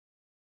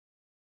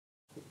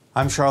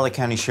I'm Charlotte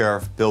County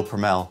Sheriff Bill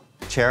Permel,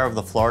 Chair of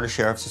the Florida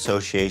Sheriff's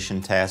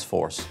Association Task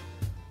Force.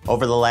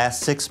 Over the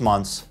last 6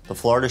 months, the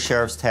Florida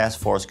Sheriff's Task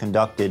Force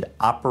conducted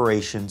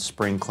Operation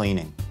Spring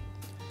Cleaning.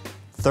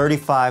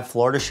 35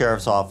 Florida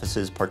Sheriff's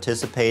offices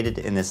participated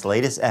in this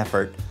latest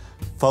effort,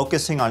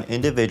 focusing on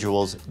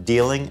individuals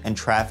dealing and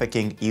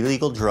trafficking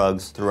illegal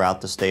drugs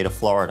throughout the state of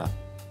Florida.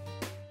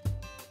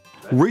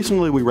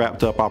 Recently, we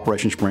wrapped up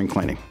Operation Spring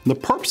Cleaning. The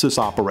purpose of this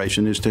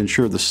operation is to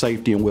ensure the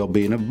safety and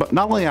well-being of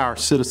not only our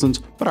citizens,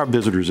 but our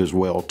visitors as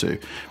well, too.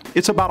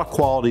 It's about a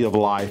quality of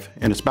life,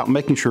 and it's about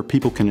making sure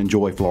people can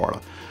enjoy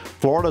Florida.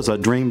 Florida is a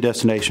dream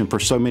destination for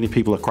so many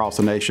people across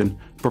the nation,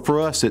 but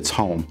for us, it's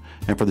home.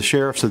 And for the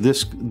sheriffs of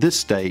this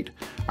state,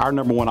 our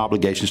 #1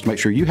 obligation is to make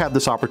sure you have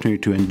this opportunity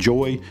to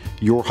enjoy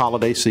your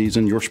holiday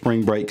season, your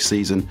spring break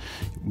season.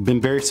 Been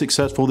very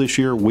successful this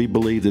year. We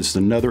believe this is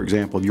another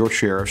example of your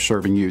sheriff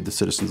serving you, the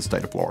citizens of the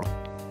state of Florida.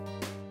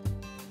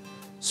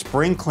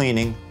 Spring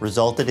cleaning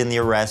resulted in the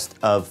arrest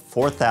of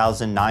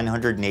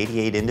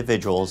 4,988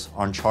 individuals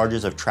on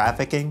charges of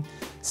trafficking,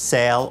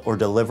 sale, or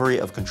delivery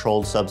of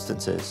controlled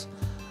substances.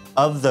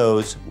 Of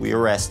those, we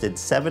arrested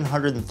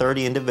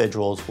 730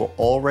 individuals who were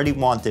already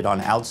wanted on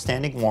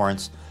outstanding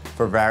warrants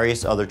for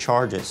various other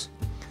charges.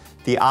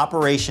 The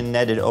operation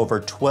netted over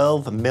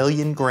 12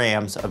 million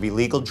grams of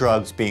illegal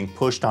drugs being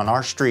pushed on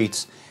our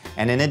streets,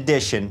 and in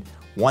addition,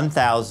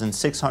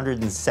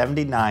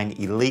 1,679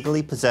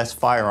 illegally possessed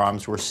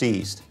firearms were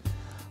seized.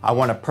 I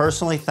want to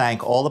personally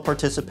thank all the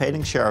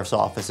participating sheriff's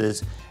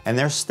offices and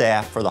their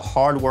staff for the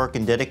hard work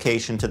and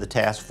dedication to the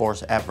task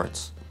force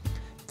efforts.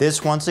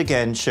 This once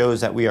again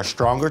shows that we are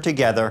stronger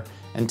together,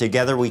 and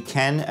together we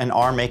can and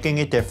are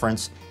making a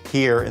difference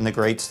here in the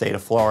great state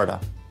of Florida.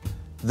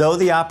 Though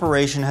the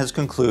operation has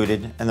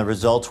concluded and the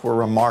results were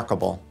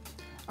remarkable,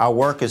 our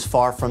work is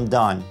far from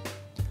done.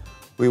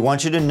 We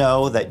want you to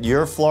know that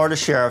your Florida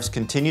sheriffs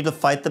continue to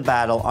fight the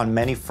battle on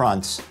many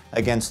fronts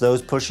against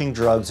those pushing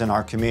drugs in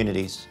our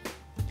communities.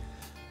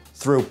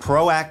 Through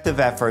proactive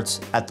efforts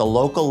at the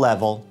local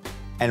level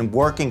and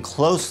working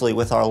closely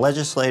with our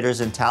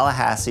legislators in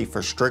Tallahassee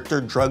for stricter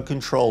drug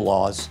control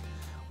laws,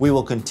 we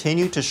will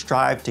continue to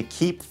strive to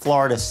keep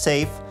Florida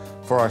safe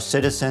for our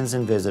citizens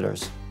and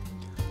visitors.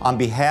 On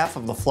behalf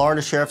of the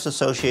Florida Sheriff's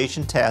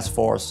Association Task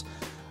Force,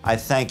 I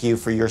thank you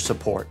for your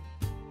support.